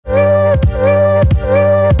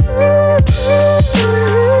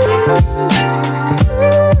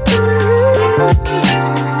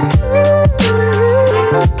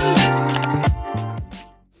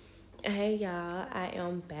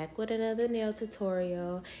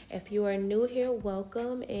tutorial. If you are new here,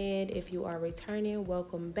 welcome, and if you are returning,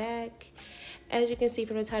 welcome back. As you can see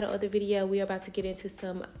from the title of the video, we are about to get into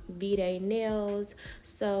some V-Day nails.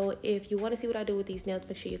 So if you want to see what I do with these nails,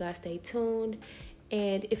 make sure you guys stay tuned.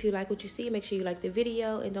 And if you like what you see, make sure you like the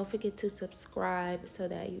video, and don't forget to subscribe so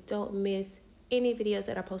that you don't miss any videos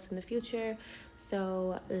that I post in the future.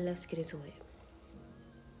 So let's get into it.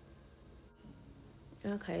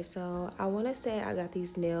 Okay, so I want to say I got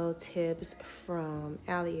these nail tips from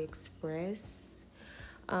AliExpress.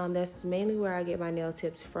 That's mainly where I get my nail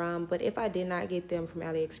tips from. But if I did not get them from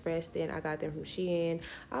AliExpress, then I got them from Shein.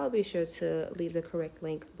 I'll be sure to leave the correct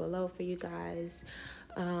link below for you guys.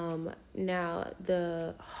 Now,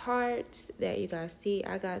 the hearts that you guys see,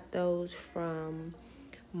 I got those from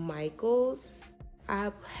Michael's.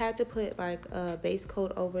 I had to put like a base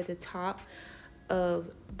coat over the top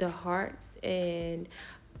of the hearts, and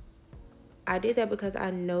I did that because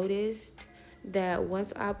I noticed that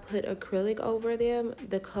once I put acrylic over them,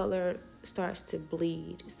 the color starts to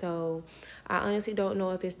bleed. So I honestly don't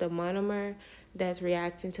know if it's the monomer that's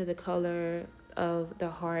reacting to the color of the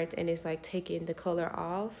heart and it's like taking the color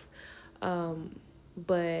off.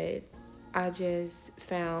 But I just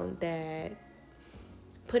found that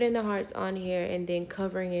putting the hearts on here and then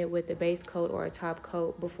covering it with the base coat or a top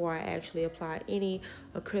coat before I actually apply any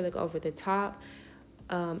acrylic over the top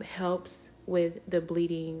helps with the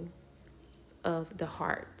bleeding of the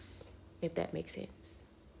hearts, if that makes sense.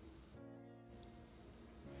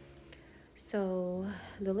 So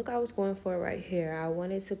the look I was going for right here, I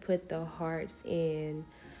wanted to put the hearts in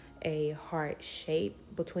a heart shape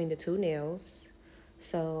between the two nails.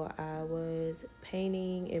 So I was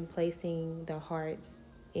painting and placing the hearts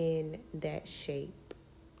in that shape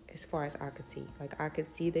as far as I could see. Like, I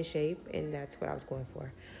could see the shape, and that's what I was going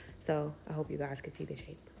for. So I hope you guys could see the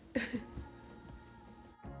shape.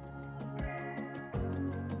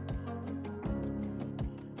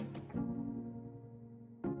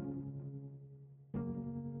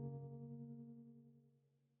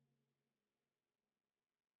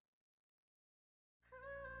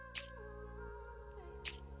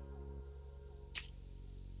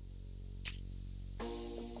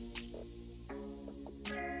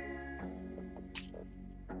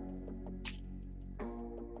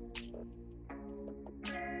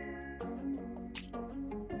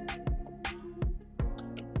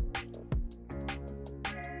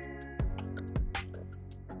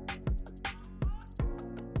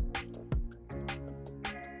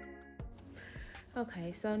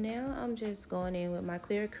 Okay, so now I'm just going in with my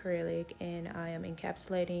clear acrylic, and I am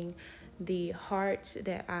encapsulating the hearts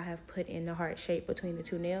that I have put in the heart shape between the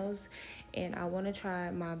two nails, and I want to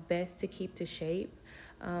try my best to keep the shape.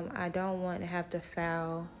 I don't want to have to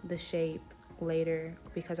foul the shape later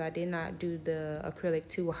because I did not do the acrylic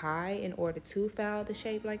too high in order to foul the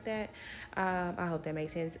shape like that. I hope that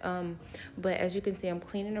makes sense. But as you can see, I'm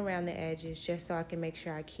cleaning around the edges just so I can make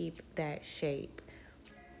sure I keep that shape.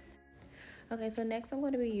 Okay, so next I'm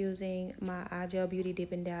going to be using my iGel Beauty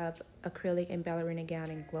Dip and Dab acrylic and ballerina gown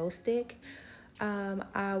and glow stick.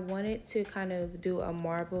 I wanted to kind of do a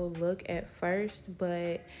marble look at first,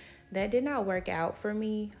 but that did not work out for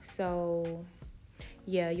me. So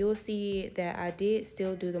yeah, you'll see that I did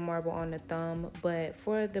still do the marble on the thumb, but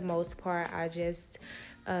for the most part, I just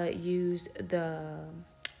used the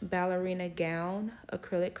ballerina gown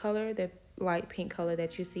acrylic color, the light pink color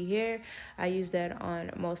that you see here. I used that on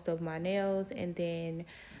most of my nails, and then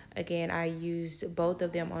again I used both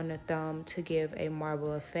of them on the thumb to give a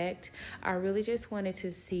marble effect. I really just wanted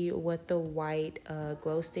to see what the white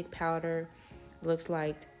glow stick powder looked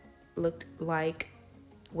like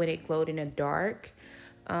when it glowed in the dark.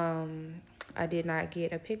 I did not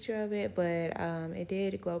get a picture of it, but it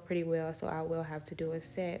did glow pretty well, so I will have to do a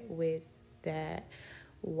set with that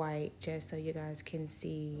white just so you guys can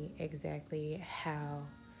see exactly how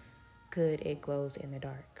good it glows in the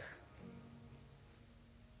dark.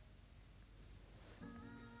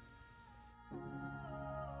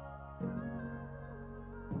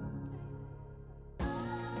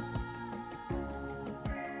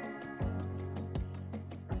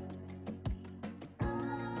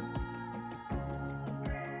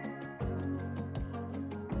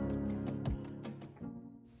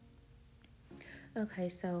 Okay,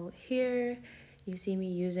 so here you see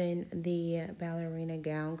me using the ballerina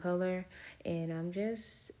gown color, and I'm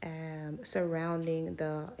just surrounding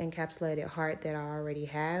the encapsulated heart that I already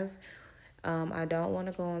have. I don't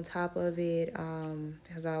want to go on top of it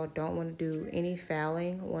because I don't want to do any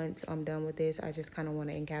fouling once I'm done with this. I just kind of want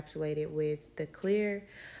to encapsulate it with the clear.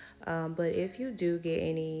 But if you do get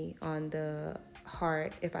any on the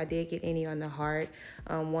heart, if I did get any on the heart,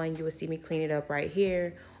 one, you would see me clean it up right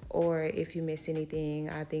here. Or if you miss anything,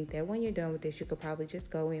 I think that when you're done with this, you could probably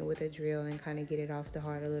just go in with a drill and kind of get it off the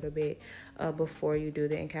heart a little bit before you do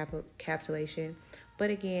the encapsulation. But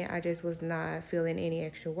again, I just was not feeling any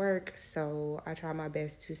extra work, so I try my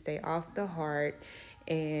best to stay off the heart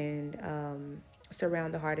and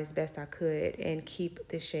surround the heart as best I could and keep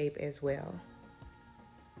the shape as well.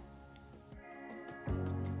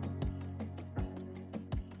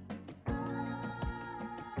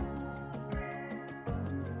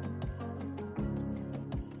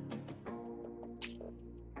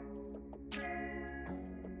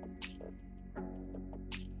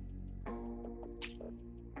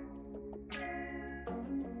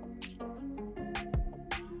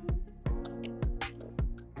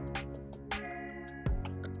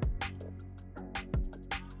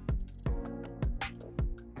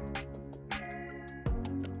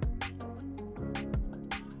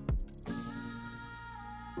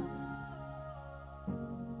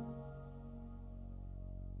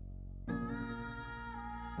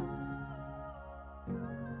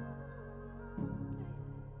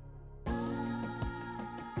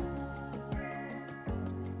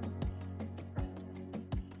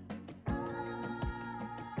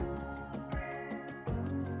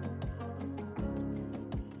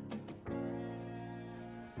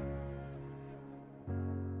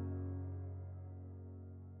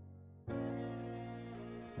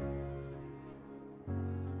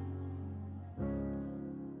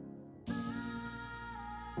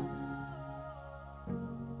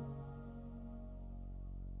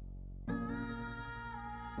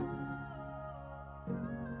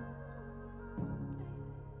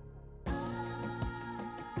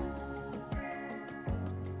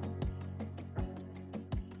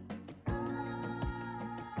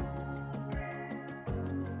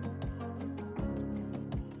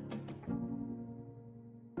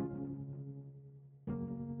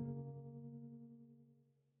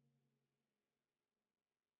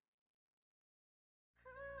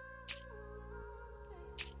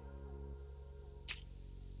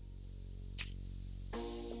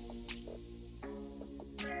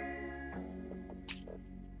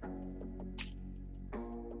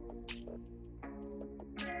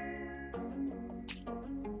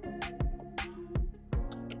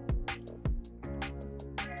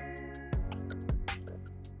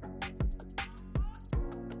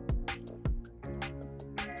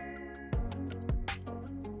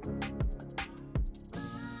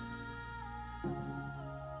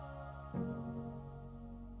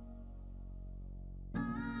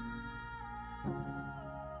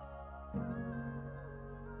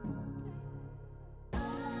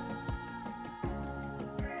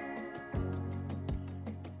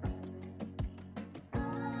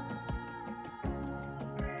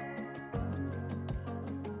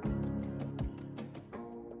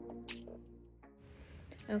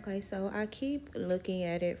 Okay, so I keep looking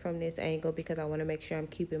at it from this angle because I want to make sure I'm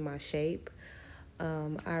keeping my shape.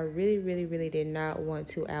 I really did not want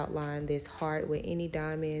to outline this heart with any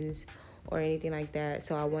diamonds or anything like that.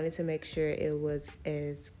 So I wanted to make sure it was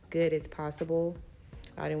as good as possible.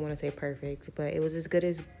 I didn't want to say perfect, but it was as good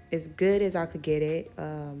as I could get it.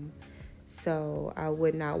 So I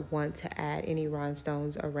would not want to add any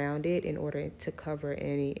rhinestones around it in order to cover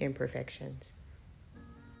any imperfections.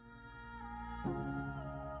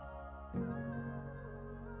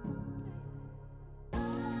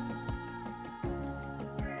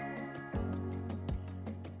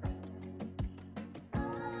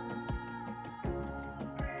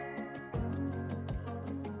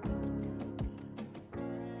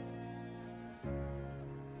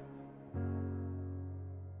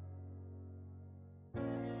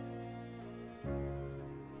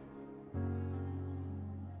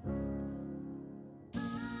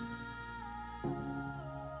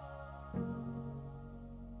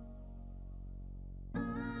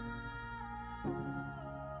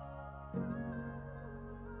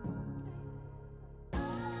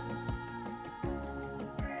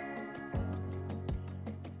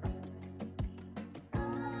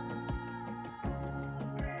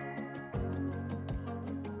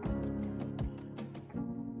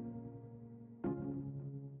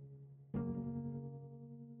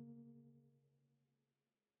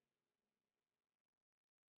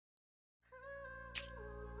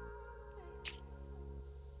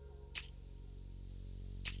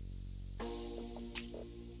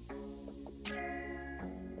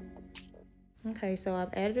 Okay, so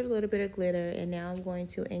I've added a little bit of glitter and now I'm going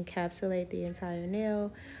to encapsulate the entire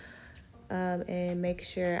nail and make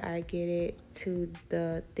sure I get it to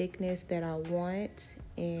the thickness that I want.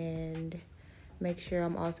 And make sure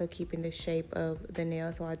I'm also keeping the shape of the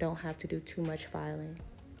nail so I don't have to do too much filing.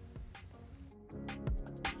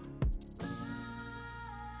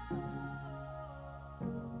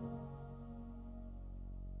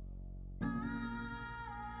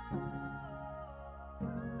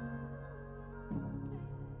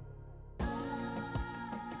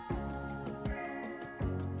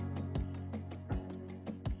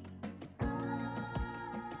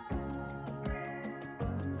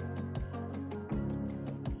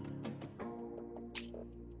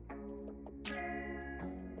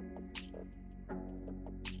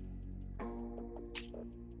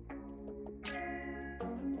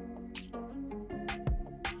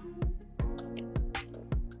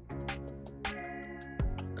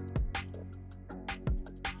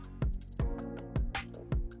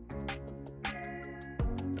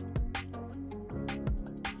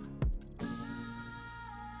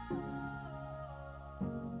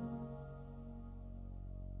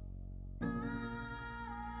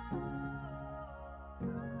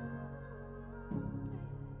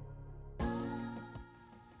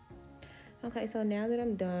 Okay, so now that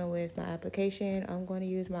I'm done with my application, I'm going to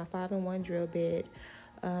use my 5-in-1 drill bit.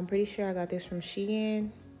 I'm pretty sure I got this from Shein.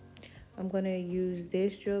 I'm going to use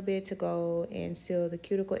this drill bit to go and seal the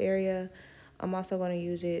cuticle area. I'm also going to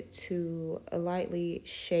use it to lightly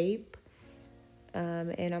shape.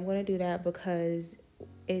 And I'm going to do that because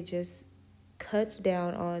it just cuts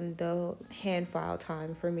down on the hand file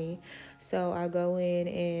time for me. So I go in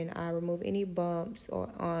and I remove any bumps or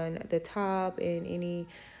on the top and any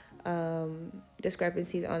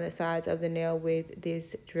discrepancies on the sides of the nail with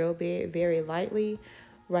this drill bit very lightly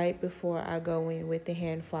right before I go in with the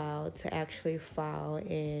hand file to actually file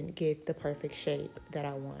and get the perfect shape that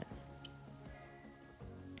I want.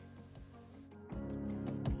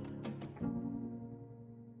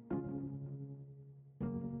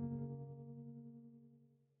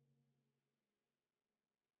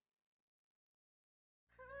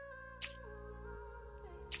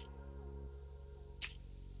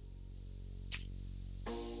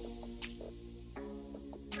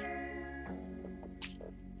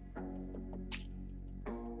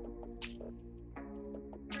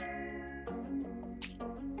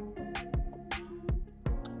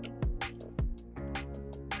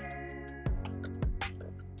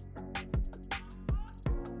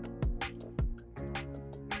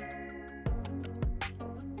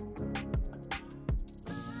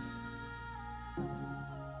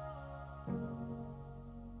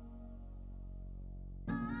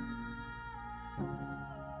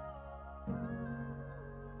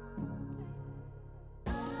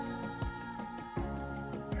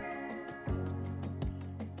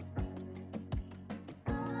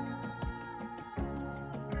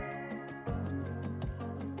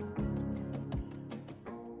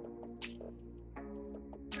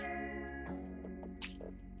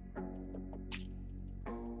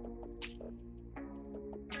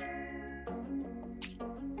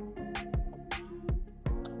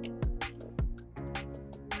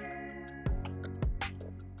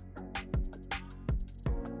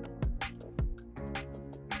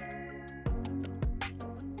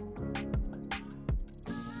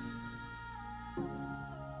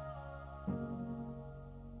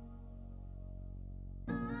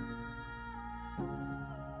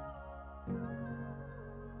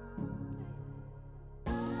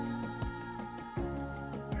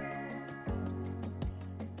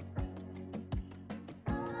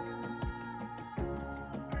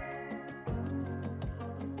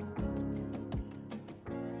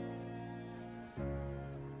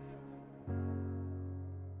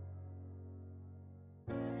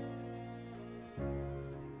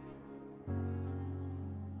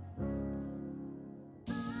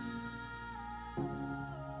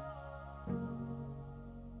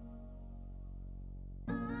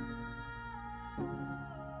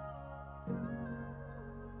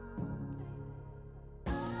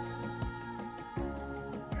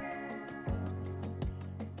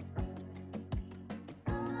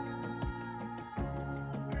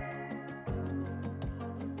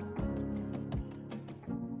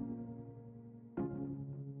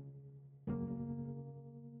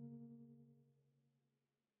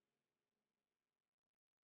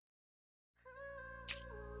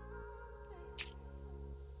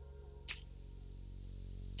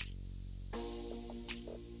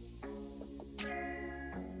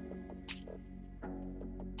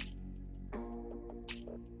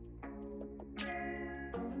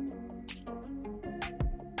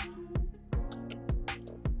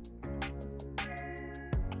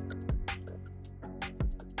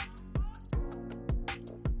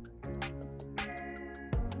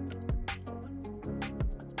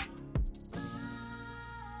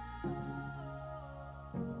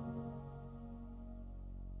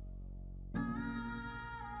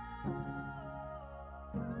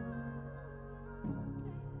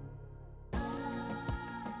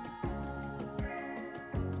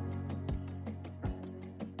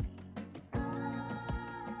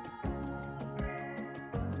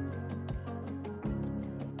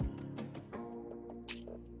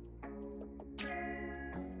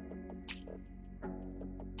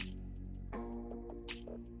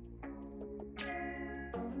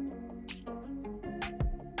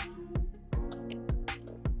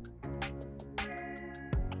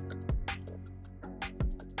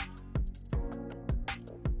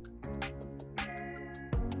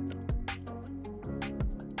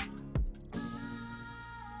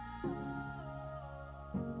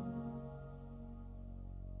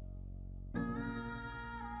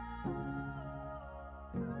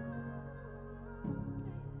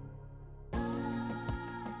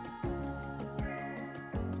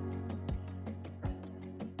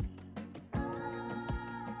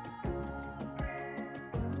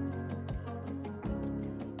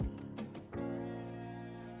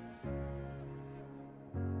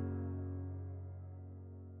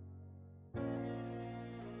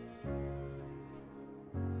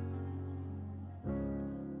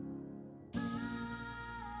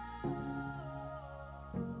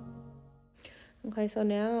 Okay, so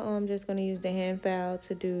now I'm just going to use the hand file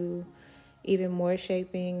to do even more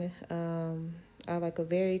shaping. I like a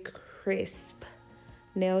very crisp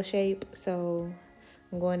nail shape, so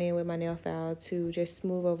I'm going in with my nail file to just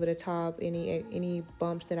smooth over the top any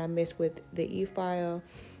bumps that I missed with the e-file,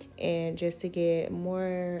 and just to get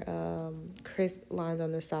more crisp lines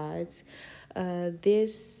on the sides.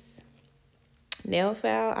 This nail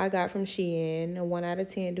file I got from Shein. A 1 out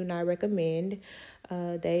of 10, do not recommend.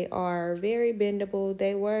 They are very bendable.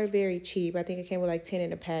 They were very cheap. I think it came with like 10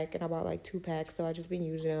 in a pack, and I bought like 2 packs, so I just been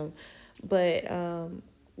using them. But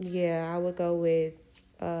yeah, I would go with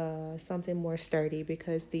something more sturdy,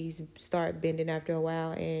 because these start bending after a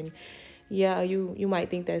while. And yeah, you might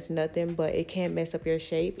think that's nothing, but it can mess up your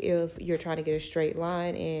shape if you're trying to get a straight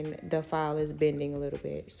line and the file is bending a little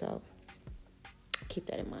bit. So keep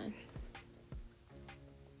that in mind.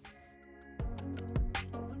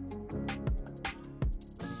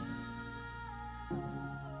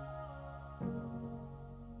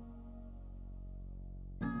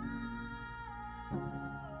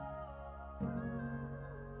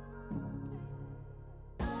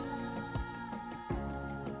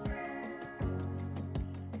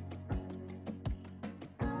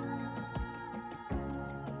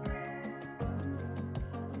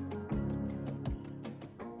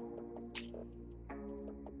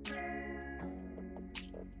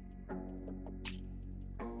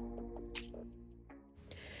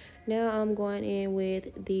 Now I'm going in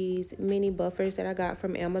with these mini buffers that I got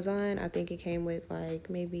from Amazon. I think it came with like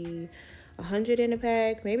maybe 100 in a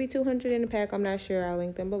pack, maybe 200 in a pack. I'm not sure. I'll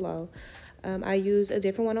link them below. I use a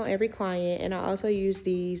different one on every client, and I also use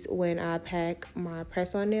these when I pack my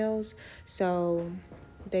press-on nails. So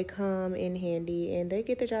they come in handy and they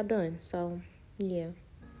get the job done. So yeah.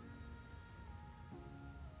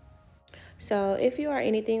 So if you are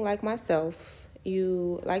anything like myself,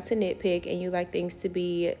 you like to nitpick and you like things to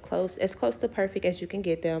be close to perfect as you can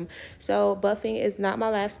get them. So buffing is not my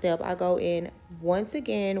last step. I go in once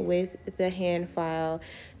again with the hand file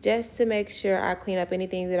just to make sure I clean up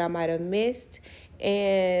anything that I might have missed,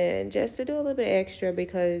 and just to do a little bit extra,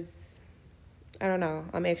 because I don't know,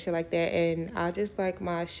 I'm extra like that, and I just like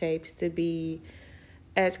my shapes to be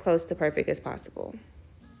as close to perfect as possible.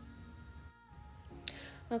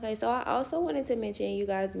 Okay, so I also wanted to mention, you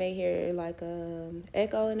guys may hear like a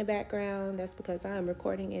echo in the background. That's because I am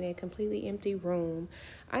recording in a completely empty room.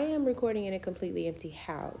 I am recording in a completely empty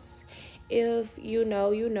house. If you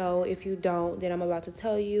know, you know. If you don't, then I'm about to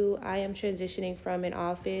tell you. I am transitioning from an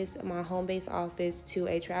office, my home-based office, to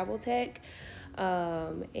a travel tech.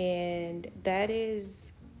 And that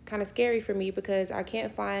is kind of scary for me, because I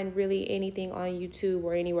can't find really anything on YouTube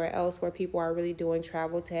or anywhere else where people are really doing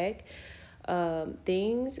travel tech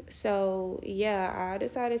things. So yeah, I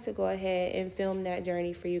decided to go ahead and film that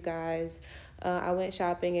journey for you guys. I went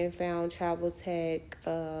shopping and found travel tech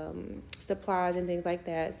supplies and things like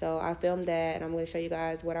that. So I filmed that, and I'm going to show you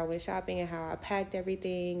guys what I went shopping and how I packed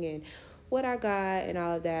everything and what I got and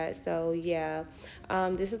all of that. So yeah,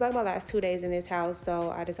 this is like my last 2 days in this house, so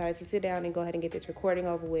I decided to sit down and go ahead and get this recording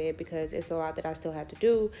over with, because it's a lot that I still have to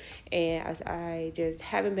do, and I just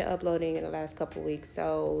haven't been uploading in the last couple weeks.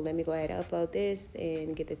 So let me go ahead and upload this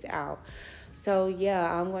and get this out. So yeah,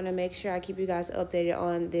 I'm going to make sure I keep you guys updated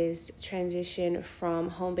on this transition from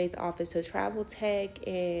home-based office to travel tech,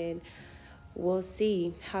 and we'll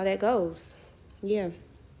see how that goes. Yeah.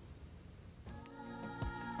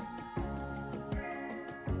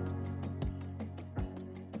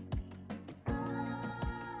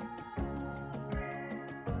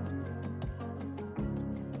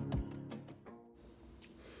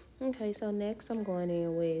 Okay, so next I'm going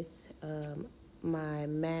in with my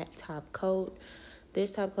matte top coat.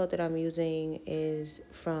 This top coat that I'm using is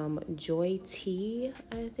from Joy Tea,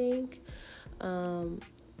 I think.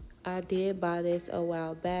 I did buy this a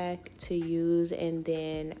while back to use, and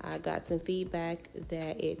then I got some feedback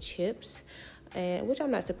that it chips, and which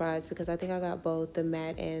I'm not surprised, because I think I got both the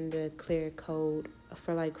matte and the clear coat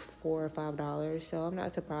for like $4 or $5. So I'm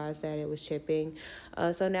not surprised that it was chipping.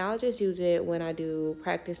 So now I'll just use it when I do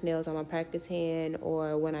practice nails on my practice hand,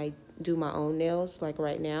 or when I do my own nails, like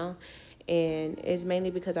right now. And it's mainly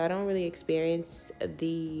because I don't really experience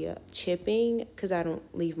the chipping, because I don't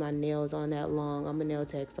leave my nails on that long. I'm a nail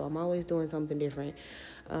tech, so I'm always doing something different.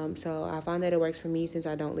 So I found that it works for me, since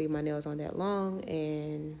I don't leave my nails on that long,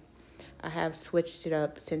 and I have switched it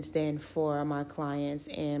up since then for my clients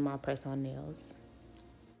and my press-on nails.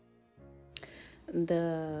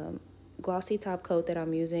 The glossy top coat that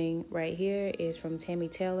I'm using right here is from Tammy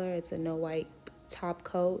Taylor. It's a no white top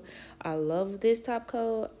coat. I love this top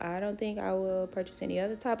coat. I don't think I will purchase any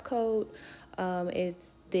other top coat.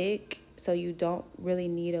 It's thick, so you don't really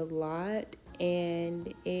need a lot,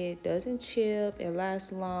 and it doesn't chip, it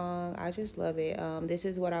lasts long. I just love it. This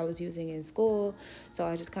is what I was using in school, so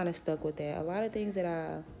I just kind of stuck with that. A lot of things that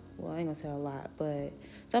I ain't gonna say a lot, but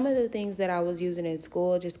some of the things that I was using in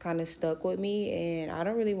school just kind of stuck with me, and I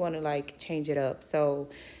don't really want to like change it up. So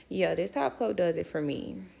yeah, this top coat does it for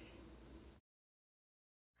me.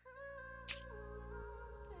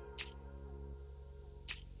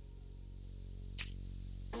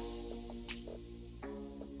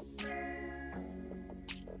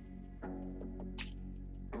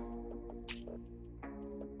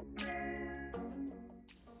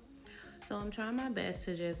 So I'm trying my best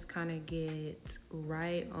to just kind of get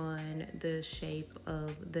right on the shape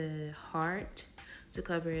of the heart to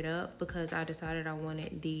cover it up, because I decided I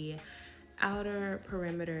wanted the outer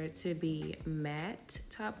perimeter to be matte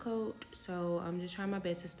top coat. So I'm just trying my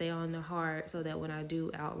best to stay on the heart so that when I do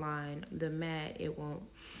outline the matte, it won't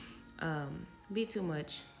be too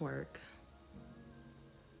much work.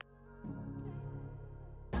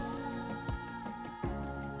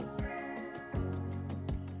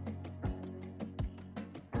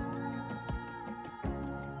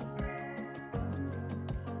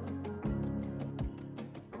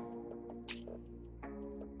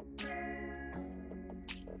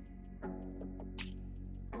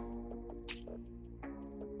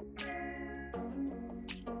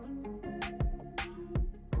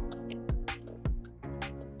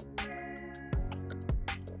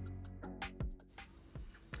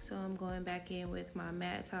 So I'm going back in with my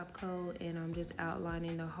matte top coat, and I'm just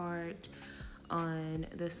outlining the heart on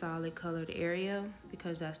the solid colored area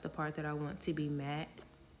because that's the part that I want to be matte.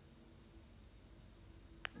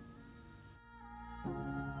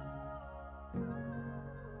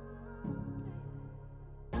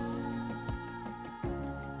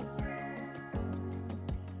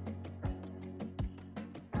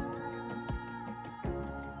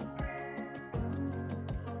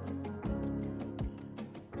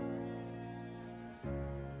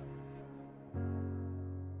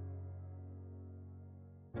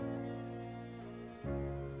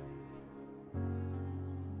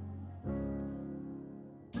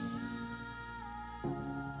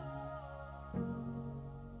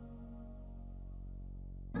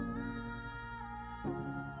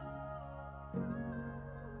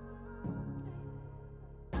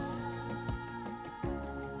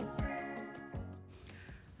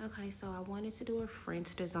 Okay, so I wanted to do a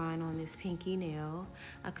French design on this pinky nail.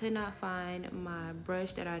 I could not find my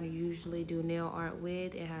brush that I usually do nail art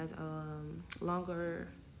with. It has longer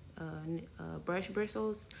brush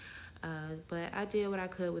bristles, but I did what I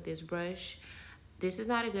could with this brush. This is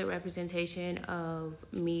not a good representation of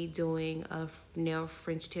me doing a nail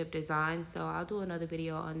French tip design, so I'll do another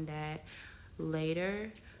video on that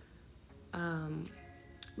later.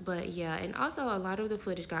 But yeah, and also a lot of the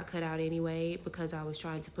footage got cut out anyway because I was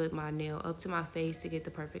trying to put my nail up to my face to get the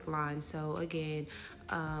perfect line. So again,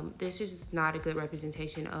 this is not a good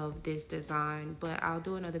representation of this design, but I'll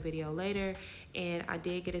do another video later. And I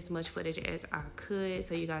did get as much footage as I could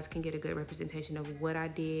so you guys can get a good representation of what I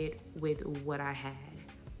did with what I had.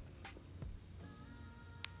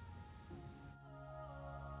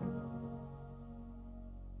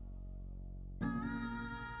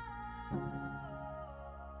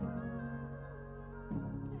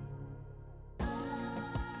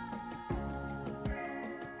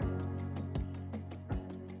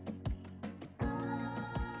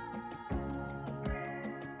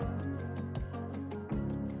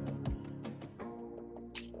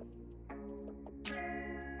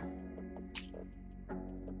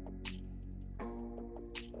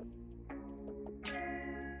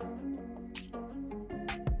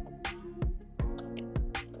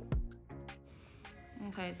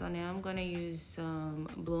 Okay, so now I'm gonna use some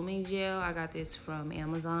blooming gel. I got this from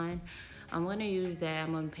Amazon. I'm gonna use that.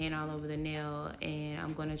 I'm gonna paint all over the nail, and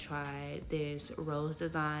I'm gonna try this rose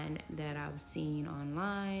design that I've seen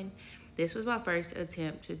online. This was my first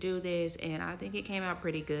attempt to do this, and I think it came out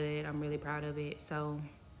pretty good. I'm really proud of it, so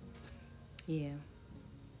yeah.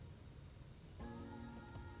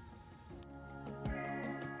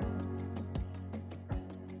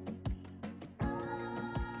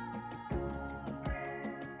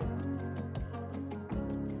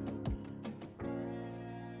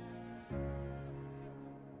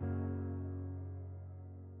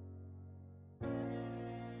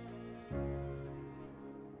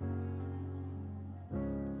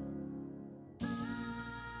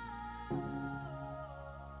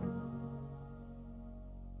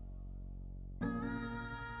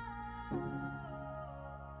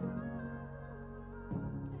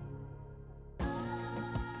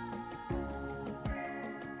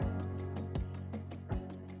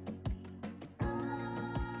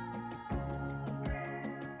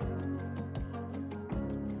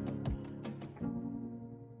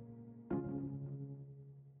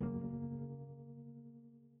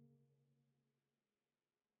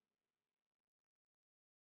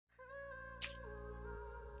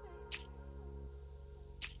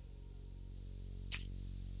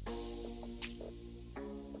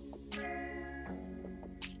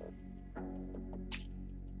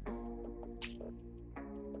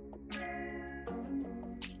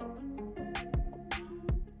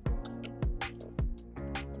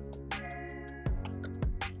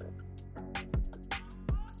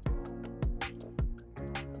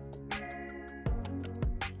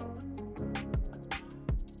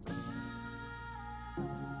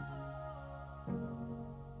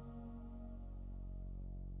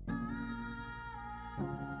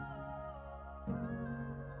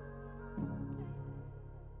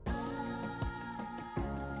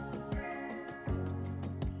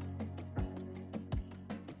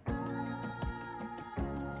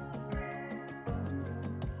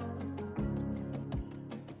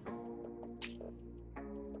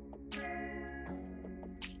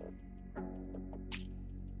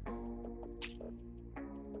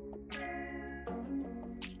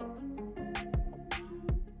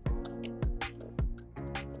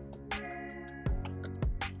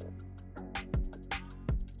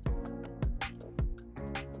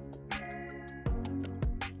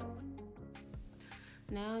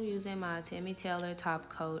 Now I'm using my Tammy Taylor top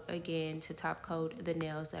coat again to top coat the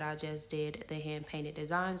nails that I just did the hand painted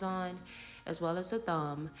designs on, as well as the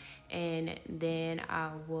thumb. And then I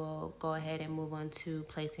will go ahead and move on to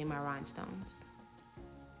placing my rhinestones.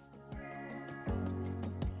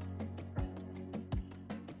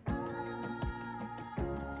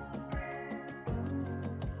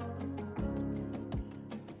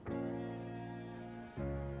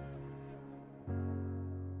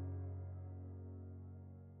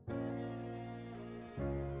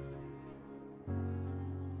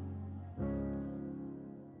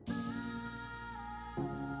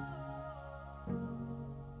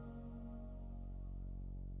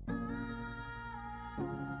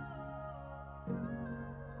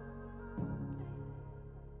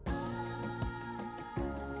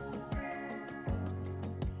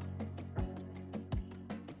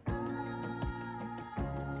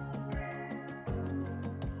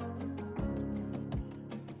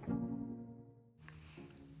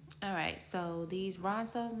 All right, so these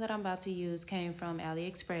rhinestones that I'm about to use came from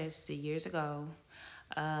AliExpress years ago.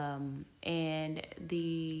 And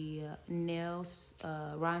the nails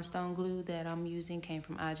rhinestone glue that I'm using came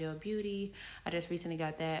from iGel Beauty. I just recently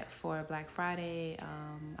got that for Black Friday.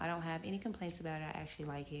 I don't have any complaints about it. I actually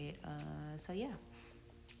like it. So yeah.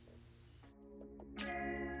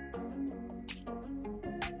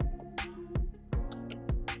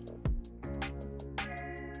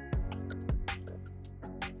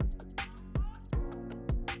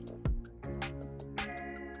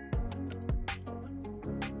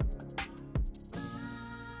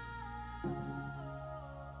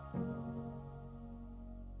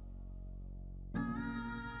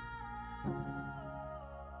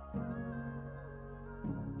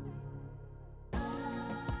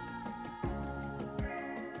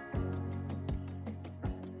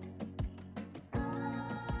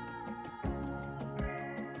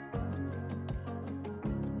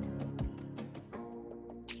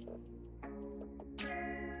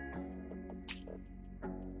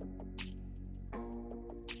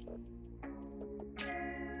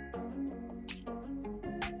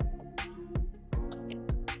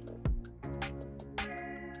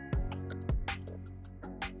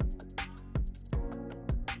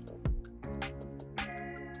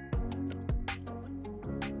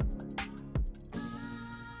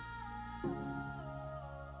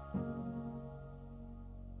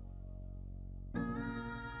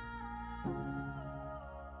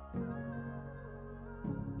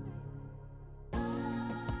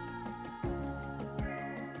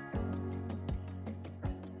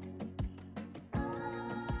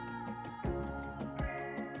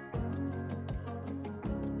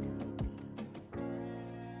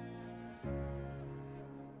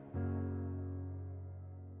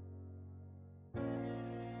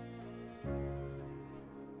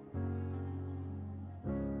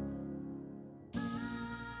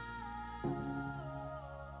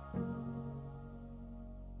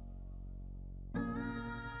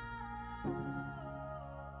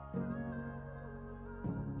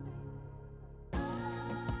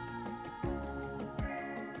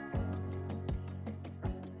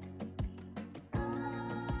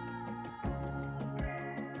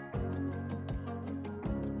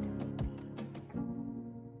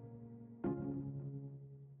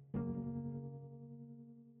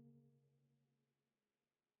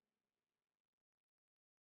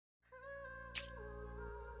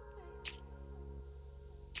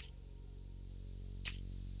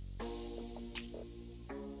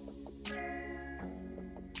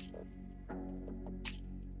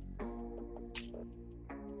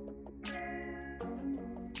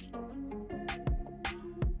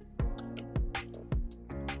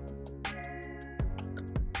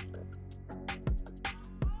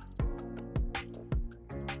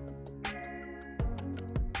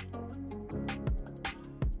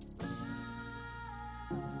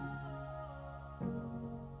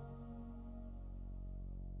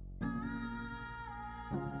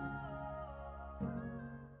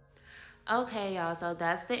 Okay, y'all, so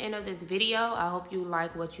that's the end of this video. I hope you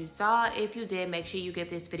like what you saw. If you did, make sure you give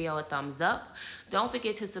this video a thumbs up. Don't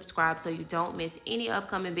forget to subscribe so you don't miss any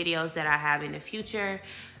upcoming videos that I have in the future,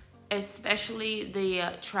 especially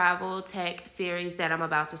the travel tech series that I'm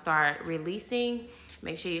about to start releasing.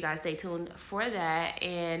 Make sure you guys stay tuned for that.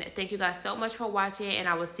 And thank you guys so much for watching, and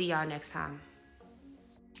I will see y'all next time.